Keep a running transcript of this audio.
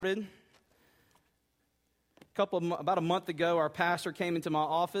About a month ago, our pastor came into my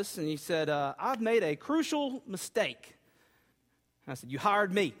office and he said, I've made a crucial mistake. I said, you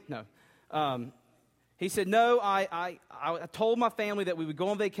hired me? No. He said, no, I told my family that we would go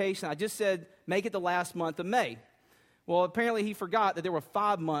on vacation. I just said, make it the last month of May. Well, apparently he forgot that there were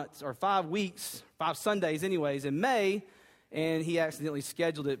 5 months or 5 weeks, 5 Sundays anyways, in May, and he accidentally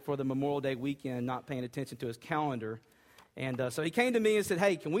scheduled it for the Memorial Day weekend, not paying attention to his calendar. And so he came to me and said,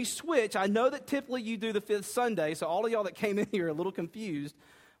 hey, can we switch? I know that typically you do the 5th Sunday, so all of y'all that came in here are a little confused.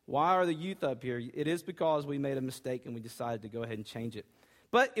 Why are the youth up here? It is because we made a mistake and we decided to go ahead and change it.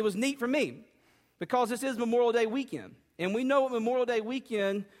 But it was neat for me because this is Memorial Day weekend. And we know at Memorial Day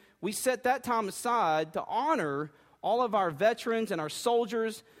weekend, we set that time aside to honor all of our veterans and our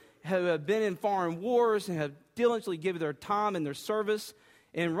soldiers who have been in foreign wars and have diligently given their time and their service.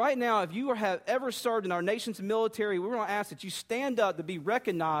 And right now, if you have ever served in our nation's military, we're going to ask that you stand up to be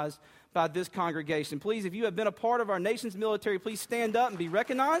recognized by this congregation. Please, if you have been a part of our nation's military, please stand up and be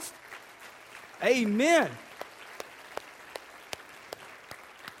recognized. Amen.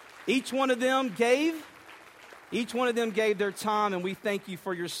 Each one of them gave their time, and we thank you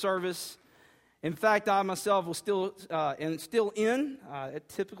for your service. In fact, I myself will still in.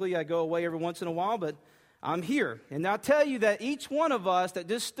 Typically, I go away every once in a while, but I'm here. And I'll tell you that each one of us that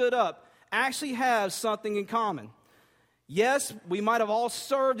just stood up actually has something in common. Yes, we might have all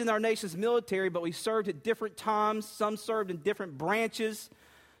served in our nation's military, but we served at different times. Some served in different branches.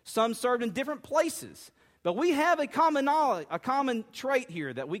 Some served in different places. But we have a common knowledge, a common trait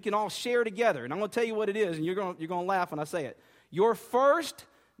here that we can all share together. And I'm going to tell you what it is, and you're going to laugh when I say it. Your first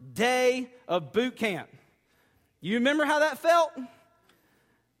day of boot camp. You remember how that felt?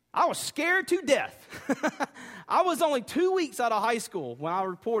 I was scared to death. I was only 2 weeks out of high school when I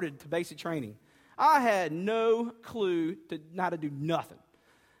reported to basic training. I had no clue how to do nothing.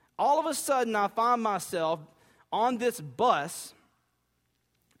 All of a sudden, I find myself on this bus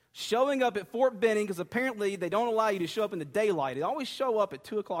showing up at Fort Benning because apparently they don't allow you to show up in the daylight. They always show up at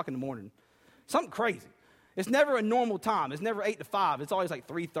 2 o'clock in the morning. Something crazy. It's never a normal time. It's never 8 to 5. It's always like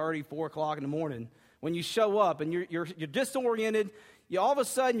 3:30, 4 o'clock in the morning when you show up and you're disoriented. All of a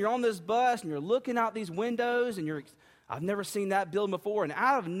sudden, you're on this bus, and you're looking out these windows, and I've never seen that building before, and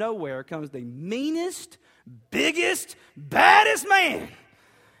out of nowhere comes the meanest, biggest, baddest man.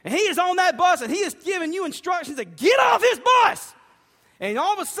 And he is on that bus, and he is giving you instructions to get off his bus. And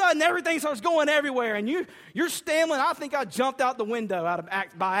all of a sudden, everything starts going everywhere, and you're standing. I think I jumped out the window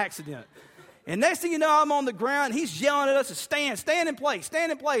by accident. And next thing you know, I'm on the ground, and he's yelling at us to stand in place,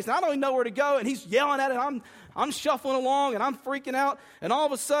 stand in place. And I don't even know where to go, and he's yelling at it. I'm shuffling along, and I'm freaking out. And all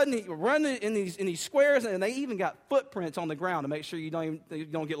of a sudden, he runs in these squares, and they even got footprints on the ground to make sure you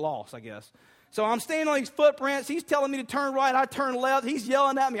don't get lost, I guess. So I'm standing on these footprints. He's telling me to turn right. I turn left. He's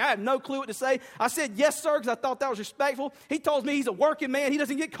yelling at me. I have no clue what to say. I said, yes, sir, because I thought that was respectful. He tells me he's a working man. He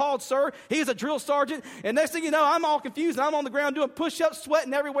doesn't get called sir. He is a drill sergeant. And next thing you know, I'm all confused, and I'm on the ground doing push-ups,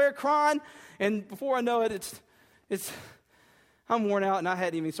 sweating everywhere, crying. And before I know it, I'm worn out, and I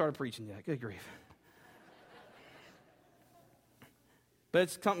hadn't even started preaching yet. Good grief. But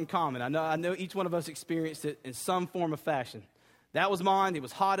it's something common. I know each one of us experienced it in some form of fashion. That was mine. It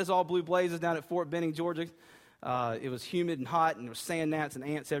was hot as all blue blazes down at Fort Benning, Georgia. It was humid and hot, and there were sand gnats and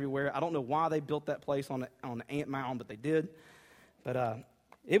ants everywhere. I don't know why they built that place on the ant mound, but they did. But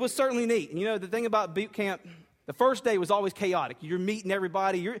it was certainly neat. And you know, the thing about boot camp, the first day was always chaotic. You're meeting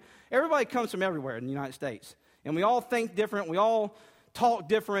everybody. Everybody comes from everywhere in the United States. And we all think different. We all talk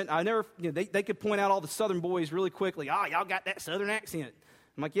different. They could point out all the Southern boys really quickly. Oh, y'all got that Southern accent.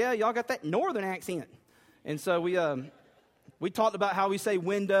 I'm like, yeah, y'all got that Northern accent. And so we talked about how we say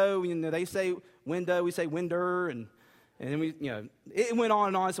window. You know, they say window, we say winder, and then it went on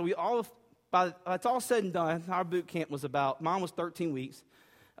and on. So by it's all said and done, our boot camp was mine was 13 weeks.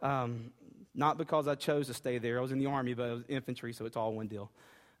 Not because I chose to stay there. I was in the Army, but it was infantry, so it's all one deal.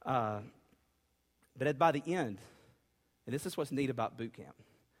 But by the end, and this is what's neat about boot camp,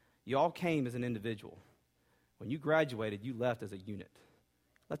 you all came as an individual. When you graduated, you left as a unit,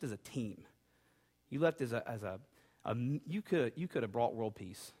 left as a team. You left as you could have brought world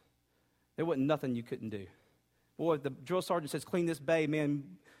peace. There wasn't nothing you couldn't do. Boy, the drill sergeant says, clean this bay, man.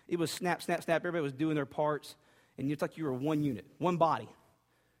 It was snap, snap, snap. Everybody was doing their parts, and it's like you were one unit, one body.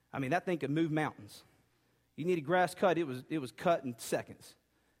 I mean, that thing could move mountains. You needed grass cut, it was cut in seconds.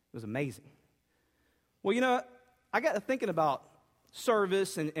 It was amazing. Well, you know, I got to thinking about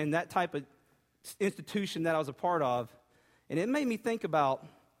service and that type of institution that I was a part of, and it made me think about,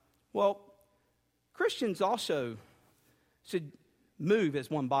 well, Christians also should move as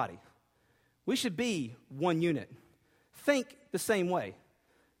one body. We should be one unit. Think the same way.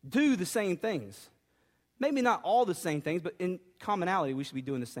 do the same things. Maybe not all the same things, but in commonality, we should be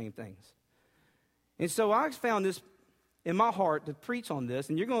doing the same things. And so I found this in my heart to preach on this,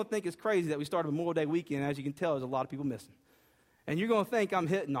 and you're going to think it's crazy that we started Memorial Day weekend. As you can tell, there's a lot of people missing. And you're going to think I'm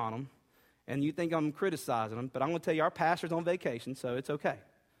hitting on them, and you think I'm criticizing them, but I'm going to tell you our pastor's on vacation, so it's okay.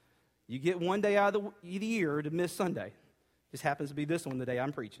 You get one day out of the year to miss Sunday. Just happens to be this one the day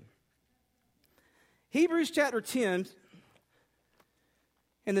I'm preaching. Hebrews chapter 10,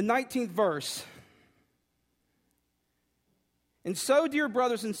 in the 19th verse. And so, dear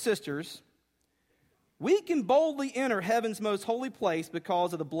brothers and sisters, we can boldly enter heaven's most holy place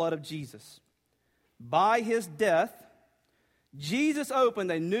because of the blood of Jesus. By his death, Jesus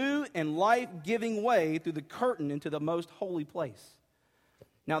opened a new and life-giving way through the curtain into the most holy place.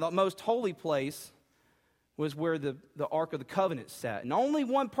 Now, the most holy place was where the Ark of the Covenant sat. And only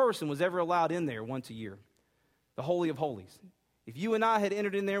one person was ever allowed in there once a year, the Holy of Holies. If you and I had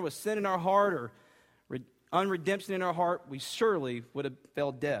entered in there with sin in our heart or unredemption in our heart, we surely would have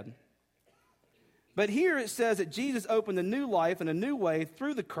fell dead. But here it says that Jesus opened a new life and a new way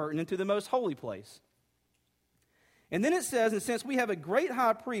through the curtain into the most holy place. And then it says, and since we have a great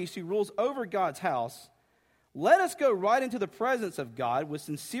high priest who rules over God's house, let us go right into the presence of God with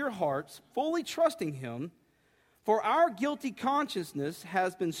sincere hearts, fully trusting him, for our guilty consciousness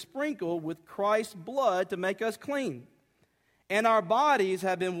has been sprinkled with Christ's blood to make us clean, and our bodies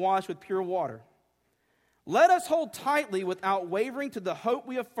have been washed with pure water. Let us hold tightly without wavering to the hope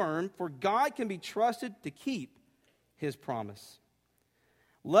we affirm, for God can be trusted to keep his promise.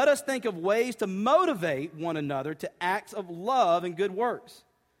 Let us think of ways to motivate one another to acts of love and good works.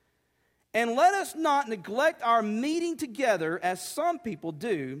 And let us not neglect our meeting together as some people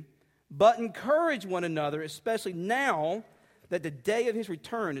do, but encourage one another, especially now that the day of his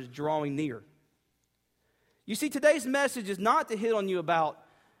return is drawing near. You see, today's message is not to hit on you about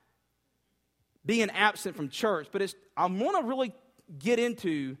being absent from church, but I want to really get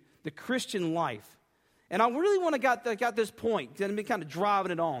into the Christian life. And I really want to got this point, and be kind of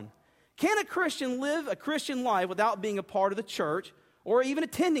driving it on. Can a Christian live a Christian life without being a part of the church or even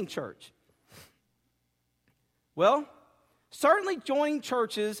attending church? Well, certainly joining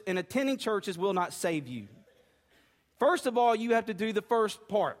churches and attending churches will not save you. First of all, you have to do the first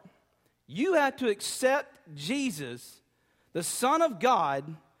part. You have to accept Jesus, the Son of God,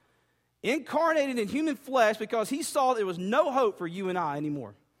 incarnated in human flesh, because he saw there was no hope for you and I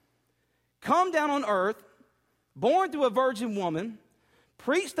anymore. Come down on earth, born through a virgin woman,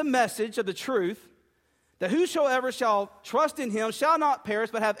 preach the message of the truth, that whosoever shall trust in him shall not perish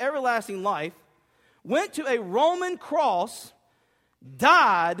but have everlasting life, went to a Roman cross,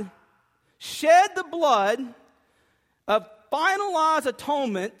 died, shed the blood of finalized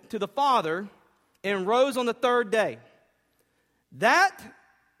atonement to the Father, and rose on the third day. That,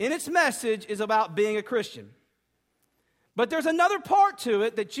 in its message, is about being a Christian. But there's another part to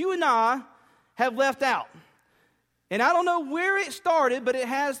it that you and I have left out. And I don't know where it started, but it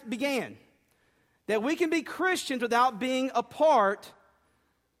has began. That we can be Christians without being a part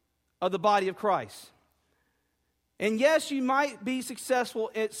of the body of Christ. And yes, you might be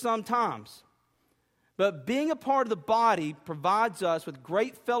successful at some times. But being a part of the body provides us with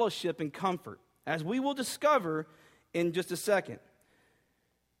great fellowship and comfort, as we will discover in just a second.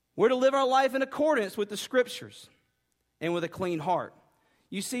 We're to live our life in accordance with the Scriptures and with a clean heart.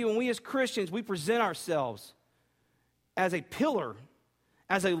 You see, when we as Christians, we present ourselves as a pillar,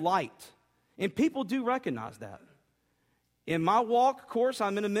 as a light. And people do recognize that. In my walk, of course,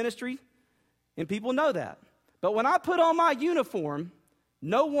 I'm in a ministry, and people know that. But when I put on my uniform,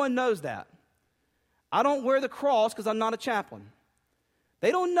 no one knows that. I don't wear the cross because I'm not a chaplain.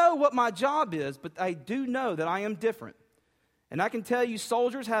 They don't know what my job is, but they do know that I am different. And I can tell you,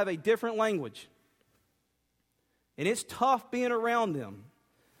 soldiers have a different language. And it's tough being around them,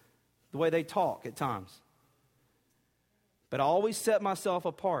 the way they talk at times. But I always set myself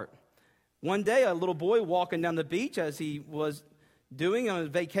apart. One day, a little boy walking down the beach, as he was doing on a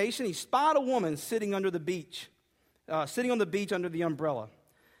vacation, he spied a woman sitting on the beach under the umbrella.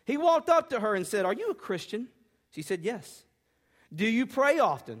 He walked up to her and said, "Are you a Christian?" She said, "Yes." "Do you pray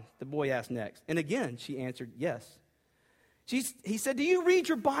often?" the boy asked next. And again, she answered, "Yes." He said, "Do you read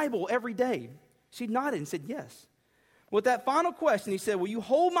your Bible every day?" She nodded and said, "Yes." With that final question, he said, "Will you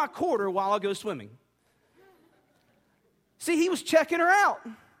hold my quarter while I go swimming?" See, he was checking her out.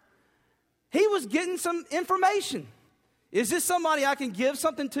 He was getting some information. Is this somebody I can give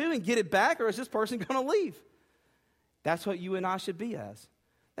something to and get it back, or is this person going to leave? That's what you and I should be as.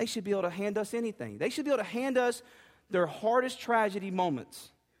 They should be able to hand us anything. They should be able to hand us their hardest tragedy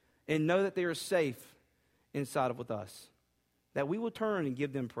moments and know that they are safe inside of with us. that we will turn and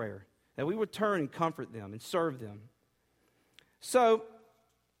give them prayer, that we will turn and comfort them and serve them. So,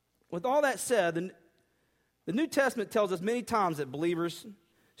 with all that said, the New Testament tells us many times that believers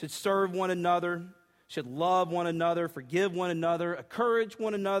should serve one another, should love one another, forgive one another, encourage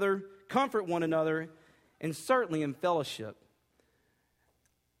one another, comfort one another, and certainly in fellowship.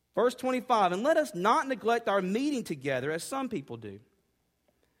 Verse 25, and let us not neglect our meeting together as some people do.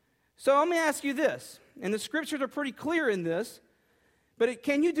 So let me ask you this, and the scriptures are pretty clear in this, but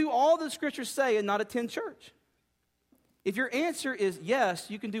can you do all the scriptures say and not attend church? If your answer is yes,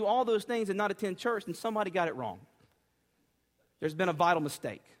 you can do all those things and not attend church, then somebody got it wrong. There's been a vital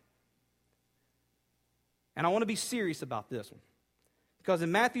mistake. And I want to be serious about this one. Because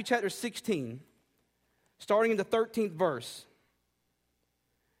in Matthew chapter 16, starting in the 13th verse,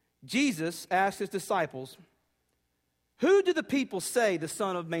 Jesus asked his disciples, "Who do the people say the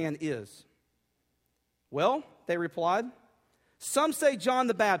Son of Man is?" "Well," they replied, "some say John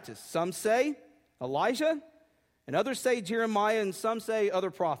the Baptist, some say Elijah, and others say Jeremiah, and some say other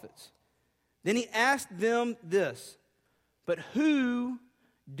prophets." Then he asked them this, "But who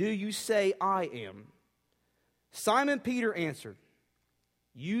do you say I am?" Simon Peter answered,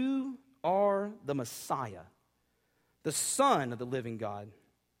 "You are the Messiah, the Son of the living God."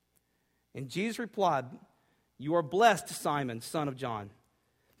 And Jesus replied, "You are blessed, Simon, son of John,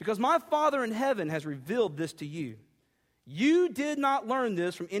 because my Father in heaven has revealed this to you. You did not learn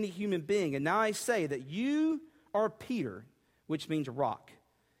this from any human being, and now I say that you are Peter," which means rock.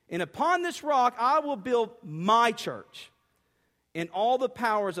 "And upon this rock I will build my church, and all the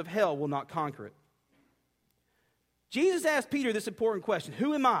powers of hell will not conquer it." Jesus asked Peter this important question: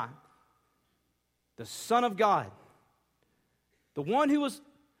 who am I? The Son of God, the one who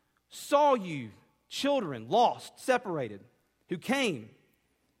saw you, children, lost, separated, who came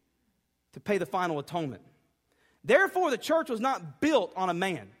to pay the final atonement. Therefore, the church was not built on a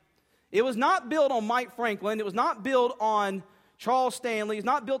man. It was not built on Mike Franklin. It was not built on Charles Stanley. It's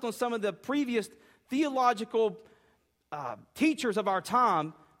not built on some of the previous theological teachers of our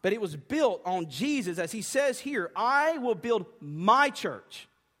time, but it was built on Jesus, as he says here, "I will build my church."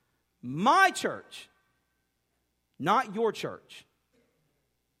 My church, not your church.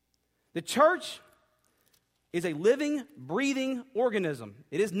 The church is a living, breathing organism.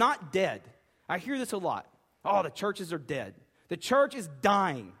 It is not dead. I hear this a lot. "Oh, the churches are dead." The church is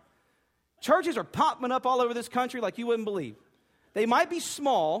dying. Churches are popping up all over this country like you wouldn't believe. They might be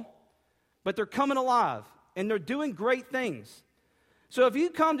small, but they're coming alive, and they're doing great things. So if you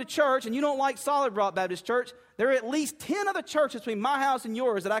come to church and you don't like Solid Rock Baptist Church, there are at least 10 other churches between my house and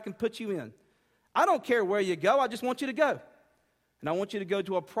yours that I can put you in. I don't care where you go. I just want you to go. And I want you to go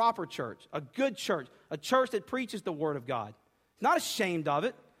to a proper church, a good church, a church that preaches the Word of God. Not ashamed of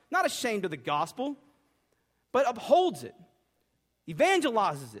it, not ashamed of the gospel, but upholds it,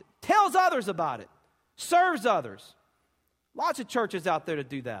 evangelizes it, tells others about it, serves others. Lots of churches out there to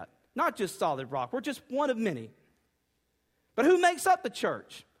do that, not just Solid Rock. We're just one of many. But who makes up the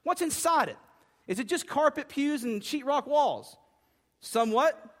church? What's inside it? Is it just carpet pews and sheetrock walls?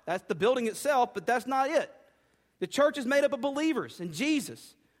 Somewhat. That's the building itself, but that's not it. The church is made up of believers in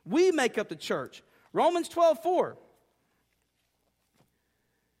Jesus. We make up the church. Romans 12:4.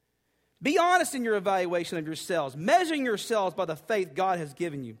 Be honest in your evaluation of yourselves, measuring yourselves by the faith God has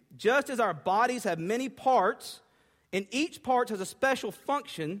given you. Just as our bodies have many parts, and each part has a special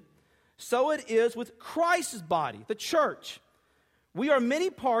function, so it is with Christ's body, the church. We are many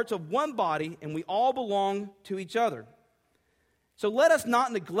parts of one body, and we all belong to each other. So let us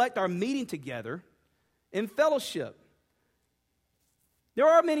not neglect our meeting together in fellowship. There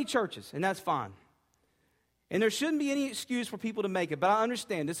are many churches, and that's fine. And there shouldn't be any excuse for people to make it, but I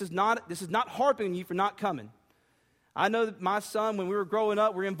understand this is not harping on you for not coming. I know that my son, when we were growing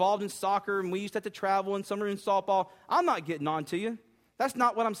up, we were involved in soccer, and we used to have to travel, and some were in softball. I'm not getting on to you. That's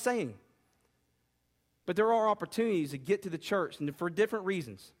not what I'm saying. But there are opportunities to get to the church, and for different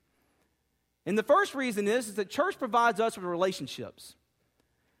reasons. And the first reason is that church provides us with relationships.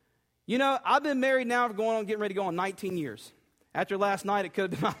 You know, I've been married now for getting ready to go on 19 years. After last night, it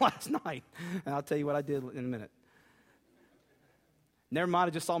could have been my last night. And I'll tell you what I did in a minute. Never mind,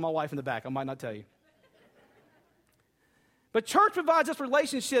 I just saw my wife in the back. I might not tell you. But church provides us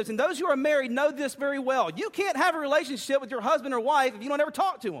relationships, and those who are married know this very well. You can't have a relationship with your husband or wife if you don't ever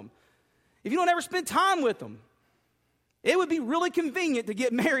talk to them, if you don't ever spend time with them. It would be really convenient to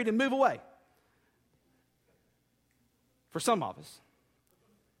get married and move away. For some of us.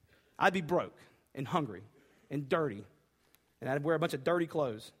 I'd be broke and hungry and dirty, and I'd wear a bunch of dirty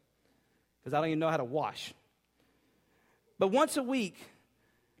clothes because I don't even know how to wash. But once a week,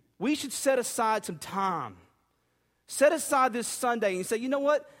 we should set aside some time, Set aside this Sunday and say, you know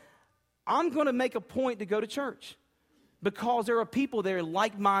what? I'm going to make a point to go to church because there are people there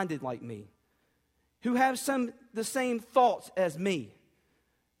like-minded like me who have the same thoughts as me,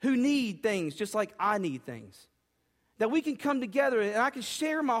 who need things just like I need things. That we can come together and I can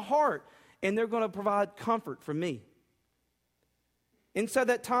share my heart and they're going to provide comfort for me. Inside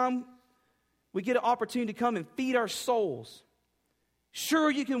that time, we get an opportunity to come and feed our souls.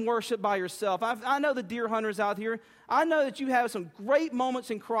 Sure, you can worship by yourself. I know the deer hunters out here. I know that you have some great moments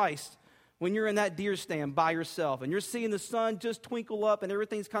in Christ when you're in that deer stand by yourself and you're seeing the sun just twinkle up and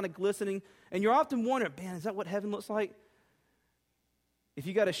everything's kind of glistening. And you're often wondering, man, is that what heaven looks like? If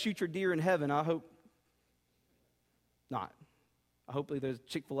you got to shoot your deer in heaven, I hope not. Hopefully there's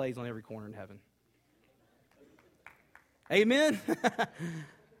Chick-fil-A's on every corner in heaven. Amen?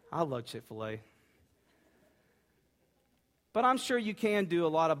 I love Chick-fil-A. But I'm sure you can do a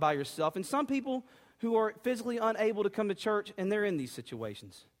lot by yourself. And some people who are physically unable to come to church, and they're in these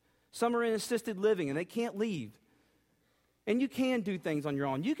situations. Some are in assisted living, and they can't leave. And you can do things on your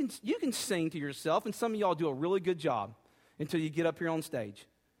own. You can sing to yourself, and some of y'all do a really good job until you get up here on stage.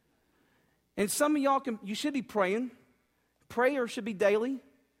 And some of y'all, you should be praying. Prayer should be daily.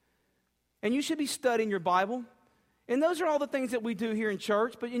 And you should be studying your Bible. And those are all the things that we do here in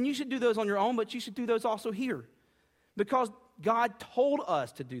church. And you should do those on your own, but you should do those also here. Because God told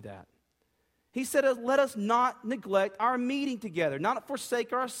us to do that. He said, let us not neglect our meeting together, not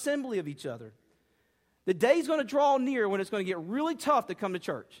forsake our assembly of each other. The day's going to draw near when it's going to get really tough to come to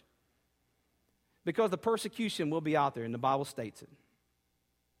church. Because the persecution will be out there, and the Bible states it.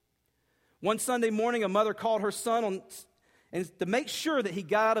 One Sunday morning, a mother called her son and to make sure that he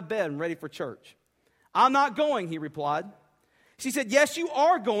got out of bed and ready for church. I'm not going, he replied. She said, yes, you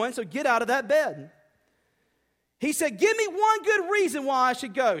are going, so get out of that bed. He said, give me one good reason why I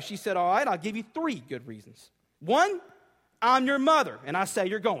should go. She said, all right, I'll give you 3 good reasons. 1, I'm your mother, and I say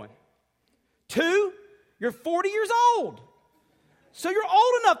you're going. 2, you're 40 years old, so you're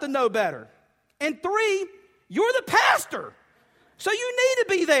old enough to know better. And 3, you're the pastor, so you need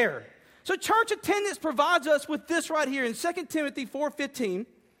to be there. So church attendance provides us with this right here in 2 Timothy 4:15.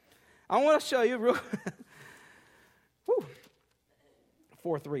 I want to show you real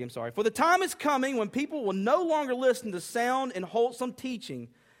 4:3, I'm sorry. For the time is coming when people will no longer listen to sound and wholesome teaching.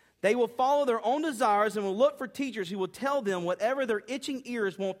 They will follow their own desires and will look for teachers who will tell them whatever their itching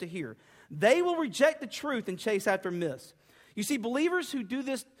ears want to hear. They will reject the truth and chase after myths. You see, believers who do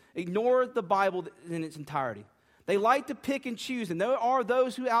this ignore the Bible in its entirety. They like to pick and choose, and there are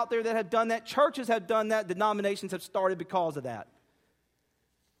those who out there that have done that. Churches have done that. Denominations have started because of that.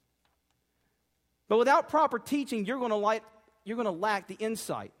 But without proper teaching, you're going to lack the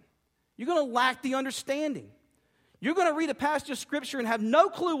insight. You're going to lack the understanding. You're going to read a passage of Scripture and have no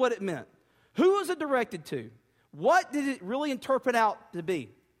clue what it meant. Who was it directed to? What did it really interpret out to be?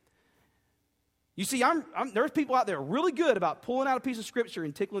 You see, there's people out there really good about pulling out a piece of Scripture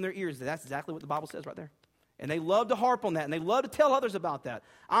and tickling their ears. That's exactly what the Bible says right there. And they love to harp on that, and they love to tell others about that.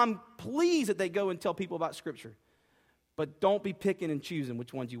 I'm pleased that they go and tell people about Scripture. But don't be picking and choosing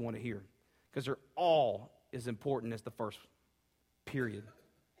which ones you want to hear, because they're all as important as the first, period.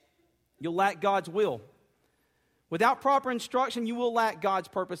 You'll lack God's will. Without proper instruction, you will lack God's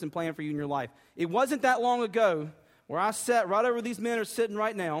purpose and plan for you in your life. It wasn't that long ago where I sat right over these men are sitting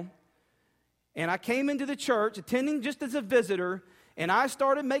right now, and I came into the church attending just as a visitor, and I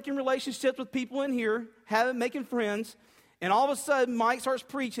started making relationships with people in here, making friends, and all of a sudden Mike starts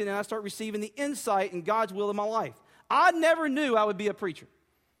preaching and I start receiving the insight and God's will in my life. I never knew I would be a preacher.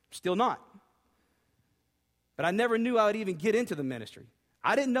 Still not. But I never knew I would even get into the ministry.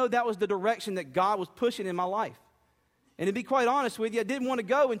 I didn't know that was the direction that God was pushing in my life. And to be quite honest with you, I didn't want to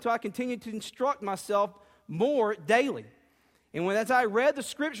go until I continued to instruct myself more daily. And as I read the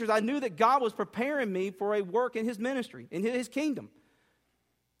Scriptures, I knew that God was preparing me for a work in His ministry, in His kingdom.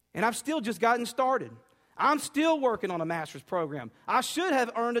 And I've still just gotten started. I'm still working on a master's program. I should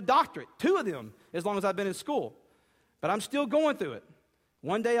have earned a doctorate, 2 of them, as long as I've been in school. But I'm still going through it.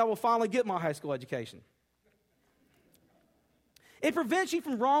 One day I will finally get my high school education. It prevents you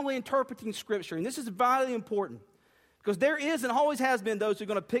from wrongly interpreting Scripture, and this is vitally important. Because there is and always has been those who are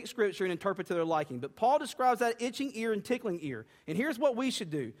going to pick Scripture and interpret to their liking. But Paul describes that itching ear and tickling ear. And here's what we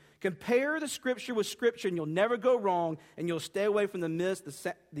should do. Compare the Scripture with Scripture and you'll never go wrong, and you'll stay away from the myths,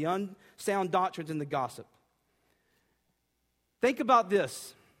 the unsound doctrines, and the gossip. Think about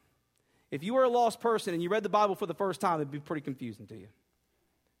this. If you were a lost person and you read the Bible for the first time, it'd be pretty confusing to you.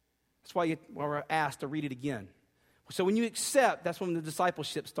 That's why we're asked to read it again. So when you accept, that's when the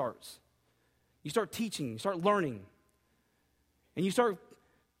discipleship starts. You start teaching, you start learning. And you start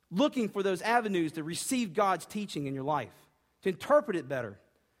looking for those avenues to receive God's teaching in your life, to interpret it better.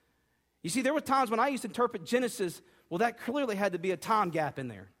 You see, there were times when I used to interpret Genesis, well, that clearly had to be a time gap in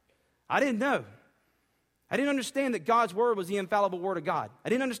there. I didn't know. I didn't understand that God's word was the infallible word of God. I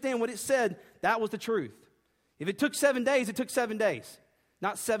didn't understand what it said. That was the truth. If it took 7 days, it took 7 days.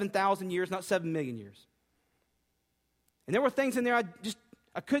 Not 7,000 years, not 7 million years. And there were things in there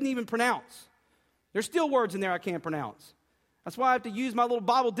I couldn't even pronounce. There's still words in there I can't pronounce. That's why I have to use my little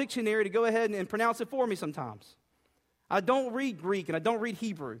Bible dictionary to go ahead and pronounce it for me sometimes. I don't read Greek and I don't read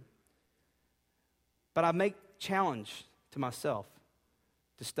Hebrew. But I make challenge to myself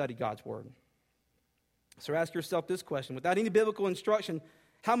to study God's word. So ask yourself this question. Without any biblical instruction,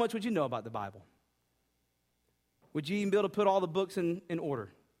 how much would you know about the Bible? Would you even be able to put all the books in order?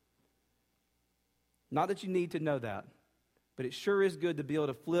 Not that you need to know that, but it sure is good to be able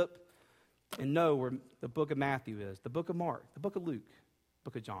to flip and know where the book of Matthew is, the book of Mark, the book of Luke, the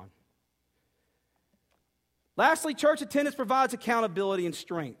book of John. Lastly, church attendance provides accountability and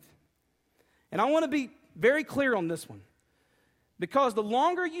strength. And I want to be very clear on this one. Because the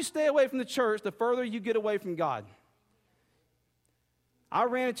longer you stay away from the church, the further you get away from God. I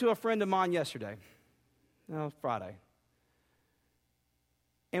ran into a friend of mine yesterday. No, Friday.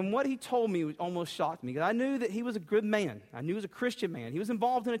 And what he told me almost shocked me. Because I knew that he was a good man. I knew he was a Christian man. He was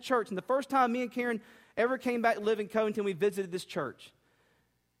involved in a church. And the first time me and Karen ever came back to live in Covington, we visited this church.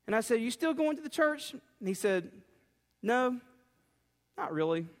 And I said, "You still going to the church?" And he said, "No, not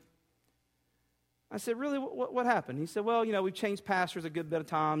really." I said, "Really, what happened?" He said, "Well, we've changed pastors a good bit of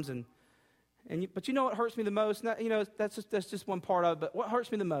times, but you know what hurts me the most? That's just one part of it, but what hurts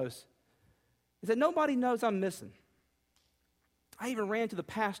me the most is that nobody knows I'm missing. I even ran to the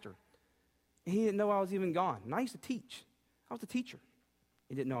pastor, and he didn't know I was even gone. And I used to teach. I was a teacher.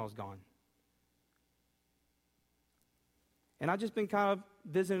 He didn't know I was gone. And I've just been kind of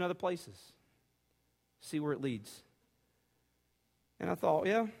visiting other places, see where it leads." And I thought,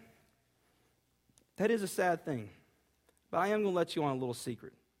 yeah, that is a sad thing, but I am going to let you on a little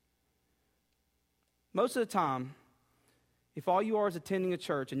secret. Most of the time, if all you are is attending a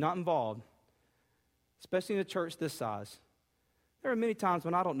church and not involved, especially in a church this size, there are many times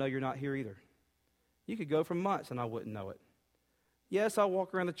when I don't know you're not here either. You could go for months and I wouldn't know it. Yes, I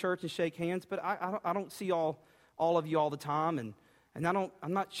walk around the church and shake hands, but I don't see all of you all the time, and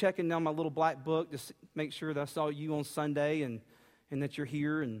I'm not checking down my little black book to make sure that I saw you on Sunday and that you're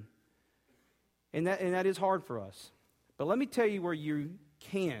here, and that is hard for us. But let me tell you where you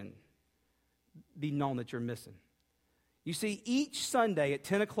can be known that you're missing. You see, each Sunday at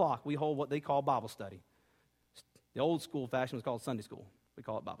 10 o'clock, we hold what they call Bible study. The old school fashion was called Sunday school. We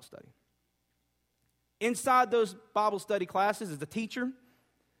call it Bible study. Inside those Bible study classes is a teacher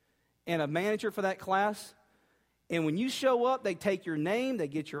and a manager for that class. And when you show up, they take your name, they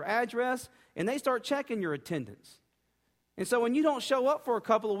get your address, and they start checking your attendance. And so when you don't show up for a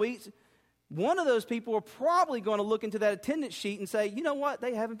couple of weeks, one of those people are probably going to look into that attendance sheet and say, "You know what?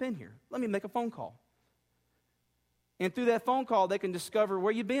 They haven't been here. Let me make a phone call." And through that phone call, they can discover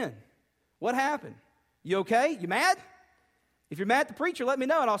where you've been. What happened? You okay? You mad? If you're mad at the preacher, let me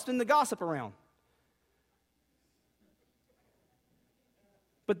know and I'll send the gossip around.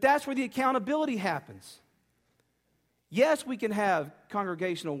 But that's where the accountability happens. Yes, we can have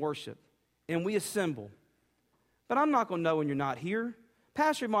congregational worship and we assemble. But I'm not going to know when you're not here.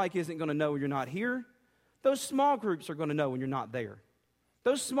 Pastor Mike isn't going to know when you're not here. Those small groups are going to know when you're not there.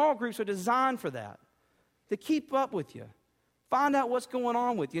 Those small groups are designed for that, to keep up with you, find out what's going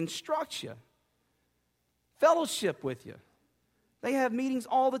on with you, instruct you, fellowship with you. They have meetings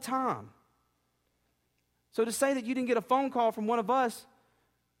all the time. So to say that you didn't get a phone call from one of us,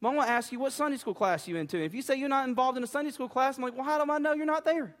 well, I want to ask you, what Sunday school class are you into? If you say you're not involved in a Sunday school class, I'm like, well, how do I know you're not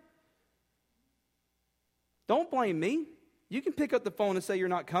there? Don't blame me. You can pick up the phone and say you're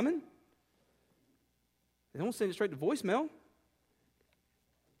not coming. They don't send it straight to voicemail.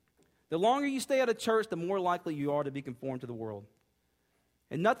 The longer you stay out of church, the more likely you are to be conformed to the world.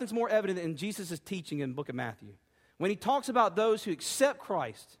 And nothing's more evident than Jesus' teaching in the book of Matthew. When he talks about those who accept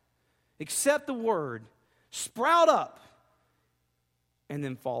Christ, accept the word, sprout up, and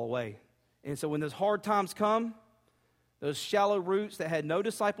then fall away. And so when those hard times come, those shallow roots that had no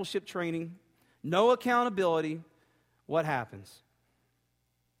discipleship training, no accountability, what happens?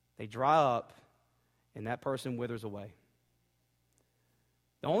 They dry up, and that person withers away.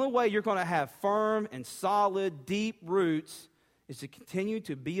 The only way you're going to have firm and solid, deep roots is to continue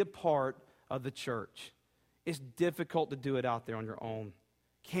to be a part of the church. It's difficult to do it out there on your own.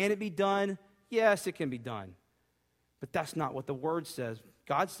 Can it be done? Yes, it can be done. But that's not what the Word says.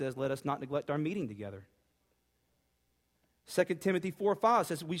 God says, let us not neglect our meeting together. 2 Timothy 4:5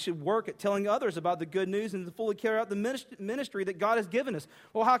 says we should work at telling others about the good news and to fully carry out the ministry that God has given us.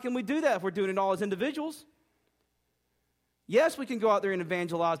 Well, how can we do that if we're doing it all as individuals? Yes, we can go out there and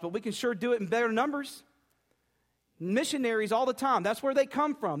evangelize, but we can sure do it in better numbers. Missionaries all the time, that's where they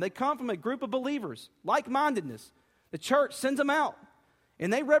come from. They come from a group of believers, like-mindedness. The church sends them out,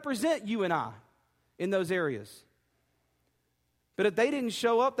 and they represent you and I in those areas. But if they didn't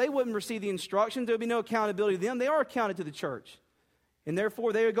show up, they wouldn't receive the instructions. There would be no accountability to them. They are accounted to the church. And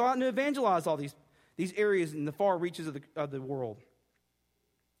therefore, they would go out and evangelize all these areas in the far reaches of the world.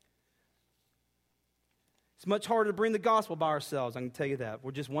 It's much harder to bring the gospel by ourselves, I can tell you that.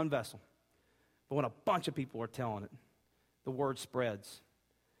 We're just one vessel. But when a bunch of people are telling it, the word spreads.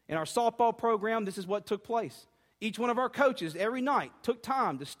 In our softball program, this is what took place. Each one of our coaches every night took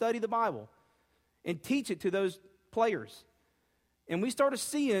time to study the Bible and teach it to those players. And we started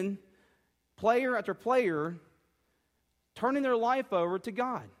seeing player after player turning their life over to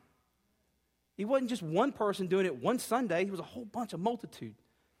God. It wasn't just one person doing it one Sunday. It was a whole bunch of multitude.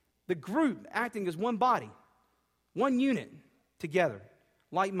 The group acting as one body, one unit together,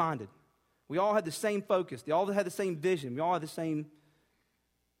 like-minded. We all had the same focus. They all had the same vision. We all had the same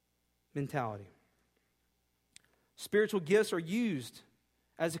mentality. Spiritual gifts are used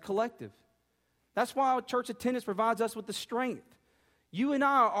as a collective. That's why our church attendance provides us with the strength. You and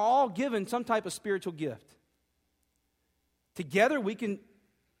I are all given some type of spiritual gift. Together we can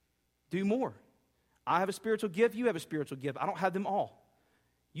do more. I have a spiritual gift, you have a spiritual gift. I don't have them all.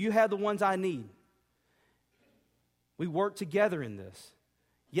 You have the ones I need. We work together in this.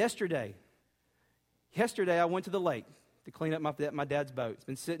 Yesterday I went to the lake to clean up my dad's boat. It's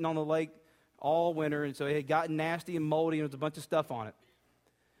been sitting on the lake all winter, and so it had gotten nasty and moldy, and there was a bunch of stuff on it.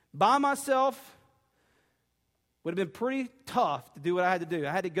 By myself, would have been pretty tough to do what I had to do.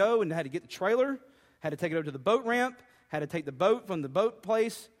 I had to go and had to get the trailer, had to take it over to the boat ramp, had to take the boat from the boat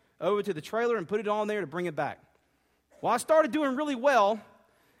place over to the trailer and put it on there to bring it back. Well, I started doing really well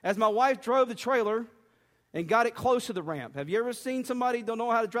as my wife drove the trailer and got it close to the ramp. Have you ever seen somebody who don't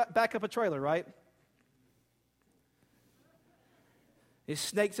know how to back up a trailer, right? It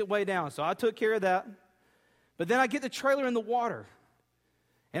snakes it way down. So I took care of that. But then I get the trailer in the water,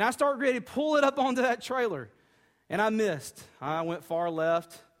 and I start ready to pull it up onto that trailer. And I missed. I went far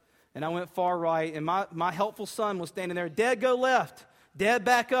left, and I went far right, and my helpful son was standing there. Dad, go left. Dad,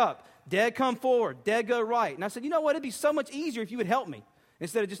 back up. Dad, come forward. Dad, go right. And I said, you know what? It'd be so much easier if you would help me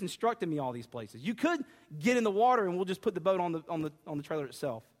instead of just instructing me all these places. You could get in the water, and we'll just put the boat on the trailer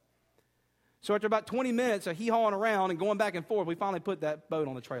itself. So after about 20 minutes of hee-hawing around and going back and forth, we finally put that boat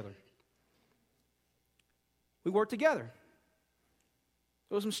on the trailer. We worked together.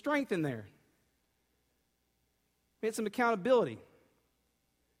 There was some strength in there. We had some accountability.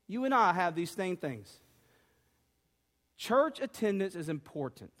 You and I have these same things. Church attendance is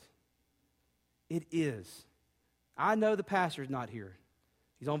important. It is. I know the pastor's not here.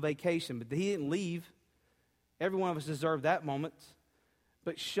 He's on vacation, but he didn't leave. Every one of us deserve that moment.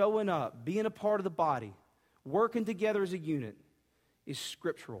 But showing up, being a part of the body, working together as a unit is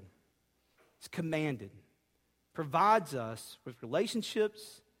scriptural. It's commanded. Provides us with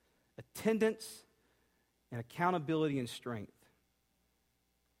relationships, attendance, and accountability and strength.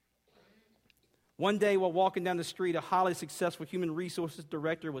 One day while walking down the street, a highly successful human resources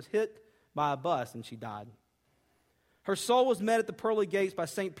director was hit by a bus and she died. Her soul was met at the pearly gates by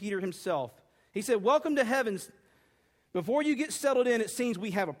St. Peter himself. He said, "Welcome to heaven. Before you get settled in, it seems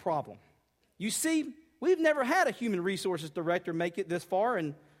we have a problem. You see, we've never had a human resources director make it this far,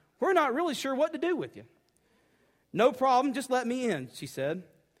 and we're not really sure what to do with you." "No problem, just let me in," she said.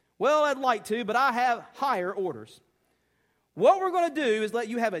 "Well, I'd like to, but I have higher orders. What we're going to do is let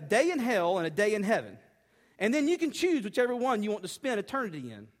you have a day in hell and a day in heaven, and then you can choose whichever one you want to spend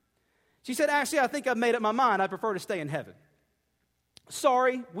eternity in." She said, "Actually, I think I've made up my mind. I prefer to stay in heaven."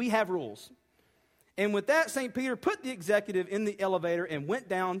 "Sorry, we have rules." And with that, St. Peter put the executive in the elevator and went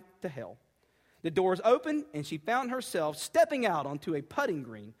down to hell. The doors opened, and she found herself stepping out onto a putting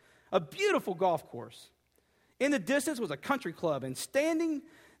green, a beautiful golf course. In the distance was a country club, and standing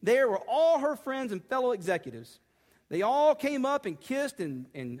there were all her friends and fellow executives. They all came up and kissed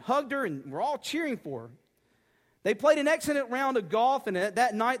and hugged her, and were all cheering for her. They played an excellent round of golf, and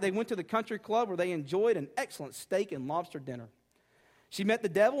that night they went to the country club where they enjoyed an excellent steak and lobster dinner. She met the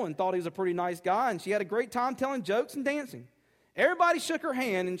devil and thought he was a pretty nice guy, and she had a great time telling jokes and dancing. Everybody shook her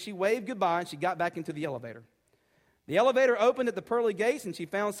hand, and she waved goodbye, and she got back into the elevator. The elevator opened at the pearly gates, and she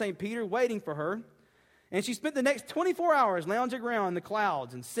found St. Peter waiting for her. And she spent the next 24 hours lounging around in the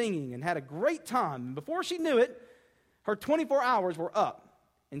clouds and singing and had a great time. And before she knew it, her 24 hours were up,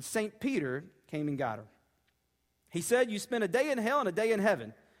 and St. Peter came and got her. He said, you spend a day in hell and a day in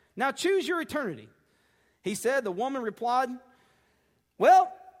heaven. Now choose your eternity. He said, the woman replied,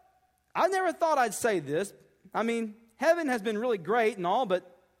 well, I never thought I'd say this. I mean, heaven has been really great and all,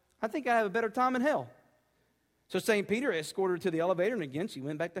 but I think I have a better time in hell. So St. Peter escorted her to the elevator, and again, she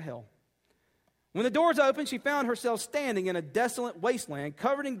went back to hell. When the doors opened, she found herself standing in a desolate wasteland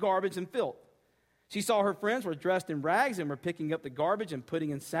covered in garbage and filth. She saw her friends were dressed in rags and were picking up the garbage and putting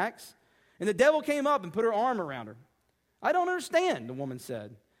in sacks. And the devil came up and put her arm around her. I don't understand, the woman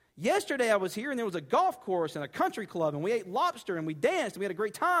said. Yesterday I was here and there was a golf course and a country club and we ate lobster and we danced and we had a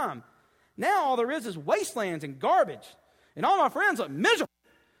great time. Now all there is wastelands and garbage. And all my friends look miserable.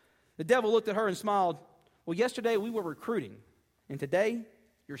 The devil looked at her and smiled. Well, yesterday we were recruiting and today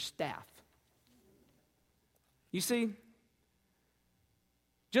you're staff. You see,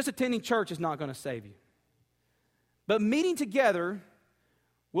 just attending church is not going to save you. But meeting together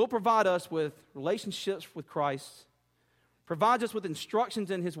will provide us with relationships with Christ, provides us with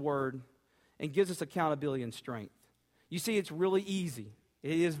instructions in His Word, and gives us accountability and strength. You see, it's really easy.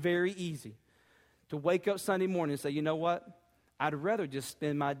 It is very easy to wake up Sunday morning and say, you know what? I'd rather just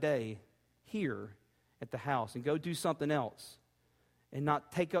spend my day here at the house and go do something else and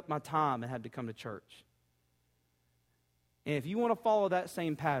not take up my time and have to come to church. And if you want to follow that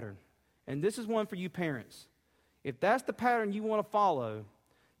same pattern, and this is one for you parents, if that's the pattern you want to follow,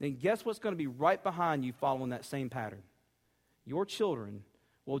 then guess what's going to be right behind you following that same pattern? Your children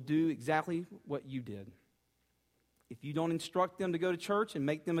will do exactly what you did. If you don't instruct them to go to church and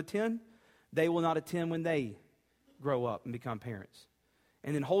make them attend, they will not attend when they grow up and become parents.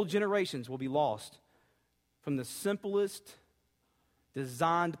 And then whole generations will be lost from the simplest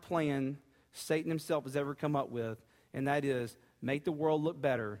designed plan Satan himself has ever come up with, and that is make the world look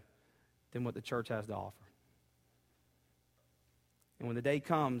better than what the church has to offer. And when the day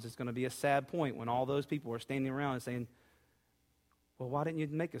comes, it's going to be a sad point when all those people are standing around and saying, well, why didn't you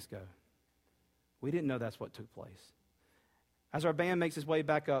make us go? We didn't know that's what took place. As our band makes its way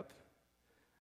back up